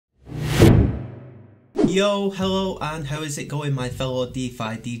Yo, hello, and how is it going, my fellow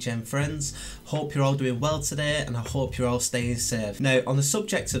DeFi degen friends? Hope you're all doing well today, and I hope you're all staying safe. Now, on the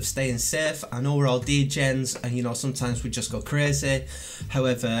subject of staying safe, I know we're all degens, and sometimes we just go crazy.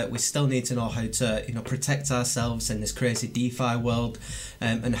 However, we still need to know how to protect ourselves in this crazy DeFi world,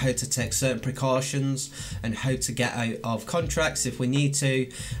 and how to take certain precautions, and how to get out of contracts if we need to,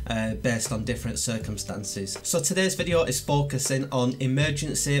 based on different circumstances. So today's video is focusing on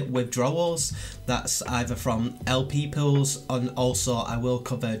emergency withdrawals. That's either from LP pools, and also I will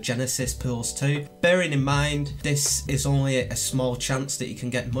cover Genesis pools too. Bearing in mind, this is only a small chance that you can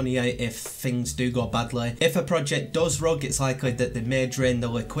get money out if things do go badly. If a project does rug, it's likely that they may drain the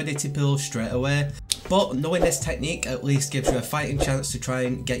liquidity pool straight away. But knowing this technique at least gives you a fighting chance to try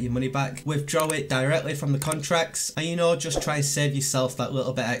and get your money back. Withdraw it directly from the contracts, and just try and save yourself that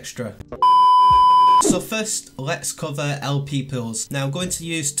little bit extra. So first, let's cover LP pools. Now I'm going to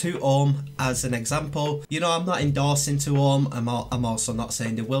use 2Ohm as an example. I'm not endorsing 2Ohm, I'm also not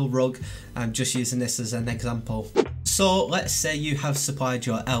saying they will rug, I'm just using this as an example. So let's say you have supplied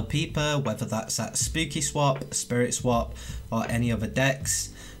your LP pair, whether that's at Spooky Swap, Spirit Swap, or any other DEX.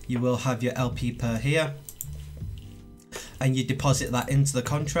 You will have your LP pair here, and you deposit that into the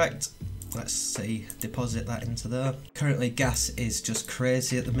contract. Let's see, deposit that into there. Currently gas is just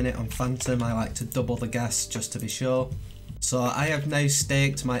crazy at the minute on Phantom. I like to double the gas just to be sure. So I have now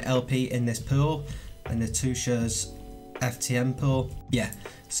staked my LP in this pool, in the 2 shares FTM pool. Yeah,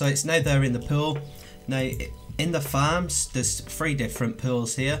 so it's now there in the pool. Now in the farms, there's 3 different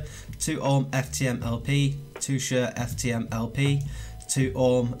pools here. 2Ohm FTM LP, 2 share FTM LP,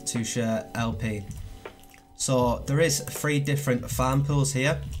 2Ohm 2 share LP. So there is 3 different farm pools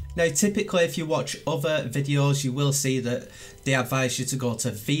here. Now typically if you watch other videos, you will see that they advise you to go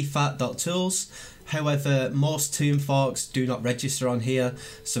to vfat.tools. However, most tomb forks do not register on here,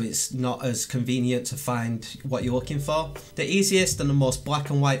 so it's not as convenient to find what you're looking for. The easiest and the most black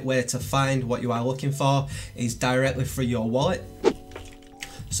and white way to find what you are looking for is directly through your wallet.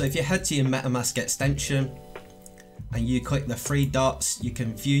 So if you head to your MetaMask extension and you click the 3 dots, you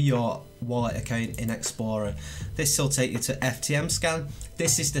can view your wallet account in Explorer. This will take you to FTM scan.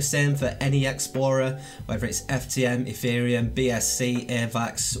 This is the same for any Explorer, whether it's FTM, Ethereum, BSC,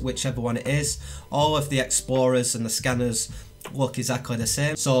 AVAX, whichever one it is. All of the Explorers and the scanners look exactly the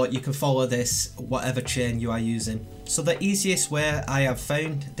same, so you can follow this whatever chain you are using. So the easiest way I have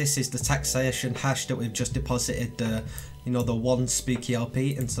found, this is the taxation hash that we've just deposited the 1 spooky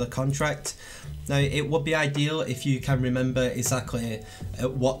LP into the contract. Now it would be ideal if you can remember exactly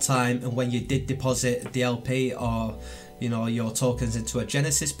at what time and when you did deposit the LP or your tokens into a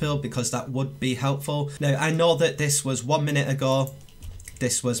Genesis pool, because that would be helpful. Now I know that this was 1 minute ago.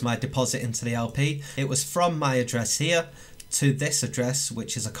 This was my deposit into the LP. It was from my address here to this address,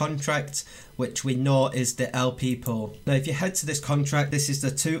 which is a contract, which we know is the LP pool. Now if you head to this contract, this is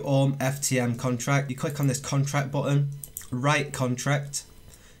the 2Ohm FTM contract. You click on this contract button, write contract.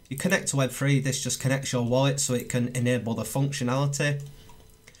 You connect to Web3, this just connects your wallet so it can enable the functionality.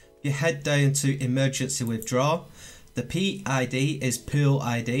 You head down to emergency withdrawal. The PID is pool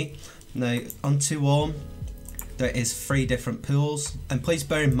ID. Now on 2Ohm, there is 3 different pools, and please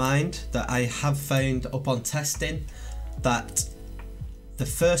bear in mind that I have found upon testing that the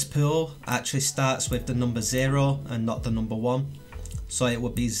first pool actually starts with the number 0 and not the number 1. So it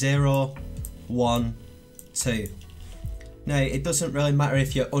would be 0, 1, 2. Now it doesn't really matter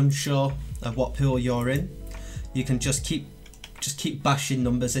if you're unsure of what pool you're in. You can just keep bashing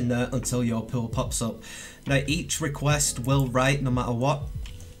numbers in there until your pool pops up. Now each request will write no matter what.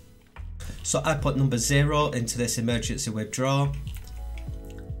 So I put number 0 into this emergency withdrawal.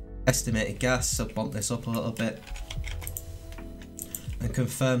 Estimated gas, so bump this up a little bit and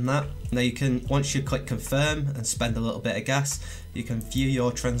confirm that. Now you can, once you click confirm and spend a little bit of gas, you can view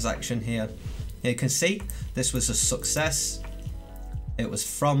your transaction here. You can see this was a success. It was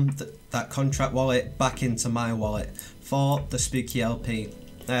from that contract wallet back into my wallet for the spooky LP.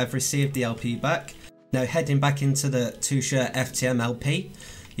 Now I've received the LP back. Now heading back into the 2 share FTM LP,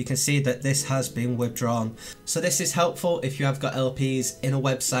 you can see that this has been withdrawn. So this is helpful if you have got LPs in a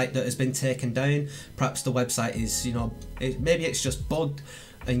website that has been taken down. Perhaps the website is, maybe it's just bugged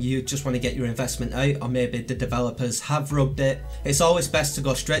and you just want to get your investment out, or maybe the developers have rugged it. It's always best to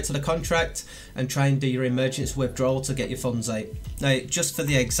go straight to the contract and try and do your emergency withdrawal to get your funds out. Now just for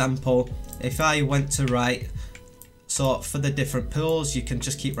the example, if I went to write, so for the different pools, you can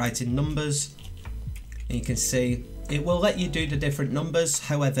just keep writing numbers, and you can see it will let you do the different numbers.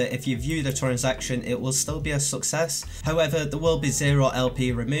 However, if you view the transaction, it will still be a success. However, there will be 0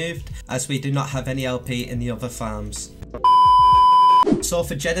 LP removed, as we do not have any LP in the other farms. So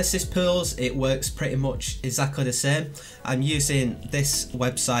for Genesis pools, it works pretty much exactly the same. I'm using this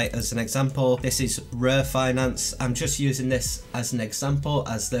website as an example. This is Rare Finance. I'm just using this as an example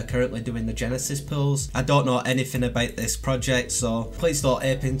as they're currently doing the Genesis pools. I don't know anything about this project, so please don't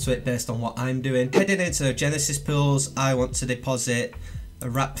ape into it based on what I'm doing. Heading into Genesis pools, I want to deposit a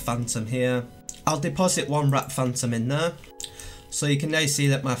Wrap Phantom here. I'll deposit one Wrap Phantom in there. So you can now see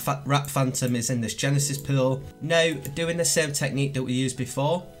that my Wrap Phantom is in this Genesis pool. Now, doing the same technique that we used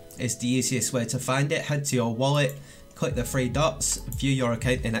before is the easiest way to find it. Head to your wallet, click the three dots, view your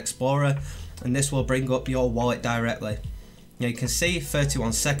account in Explorer, and this will bring up your wallet directly. Now you can see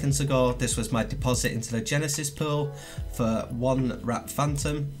 31 seconds ago, this was my deposit into the Genesis pool for one Wrap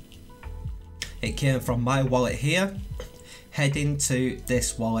Phantom. It came from my wallet here, heading to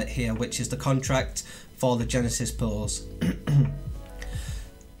this wallet here, which is the contract for the Genesis pools.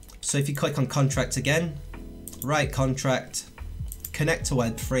 So if you click on contract again, write contract, connect to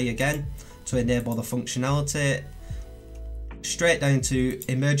Web3 again to enable the functionality, straight down to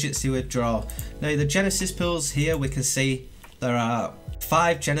emergency withdrawal. Now the Genesis pools here, we can see there are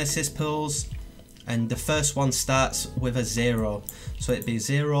 5 Genesis pools and the first one starts with a 0. So it'd be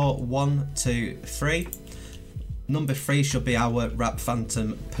 0, 1, 2, 3. Number 3 should be our Wrap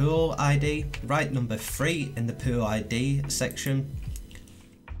Phantom pool ID. Write number 3 in the pool ID section.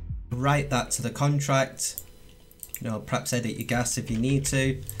 Write that to the contract. Perhaps edit your gas if you need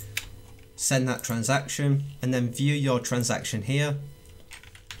to. Send that transaction and then view your transaction here.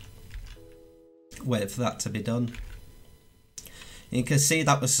 Wait for that to be done. You can see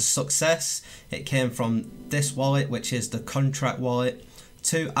that was a success. It came from this wallet, which is the contract wallet,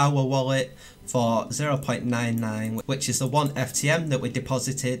 to our wallet for 0.99, which is the one FTM that we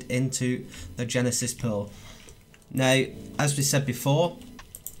deposited into the Genesis pool. Now, as we said before,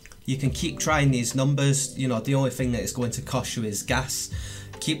 you can keep trying these numbers. The only thing that is going to cost you is gas.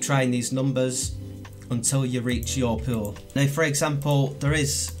 Keep trying these numbers until you reach your pool. Now, for example, there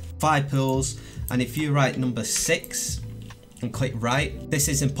is 5 pools, and if you write number 6 and click write, this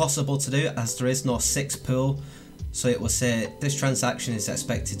is impossible to do as there is no 6th pool. So it will say this transaction is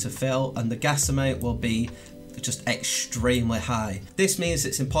expected to fail and the gas amount will be just extremely high. This means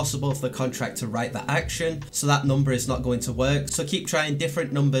it's impossible for the contract to write that action, so that number is not going to work. So keep trying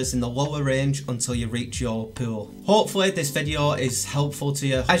different numbers in the lower range until you reach your pool. Hopefully this video is helpful to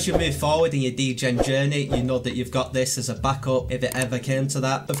you. As you move forward in your degen journey, you know that you've got this as a backup if it ever came to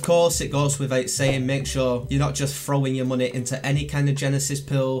that. Of course, it goes without saying, make sure you're not just throwing your money into any kind of Genesis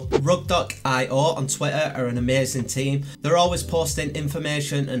pool. Rug.io on Twitter are an amazing team. They're always posting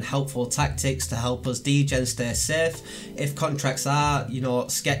information and helpful tactics to help us degen stay safe. If contracts are,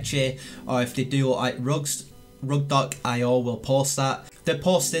 sketchy, or if they do look like rugs, Rug.io will post that. They're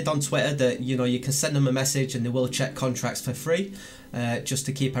posted on Twitter that you can send them a message and they will check contracts for free, just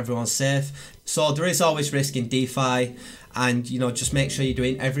to keep everyone safe. So there is always risk in DeFi, and just make sure you're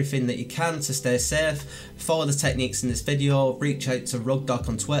doing everything that you can to stay safe. Follow the techniques in this video, reach out to Rug.io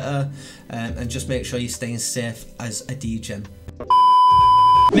on Twitter, and just make sure you're staying safe as a degen.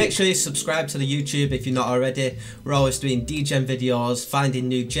 Make sure you subscribe to the YouTube if you're not already. We're always doing degen videos, finding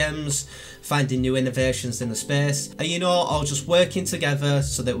new gems, finding new innovations in the space, and all just working together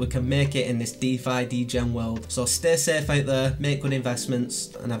so that we can make it in this DeFi degen world. So stay safe out there, make good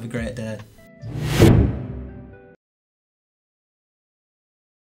investments, and have a great day.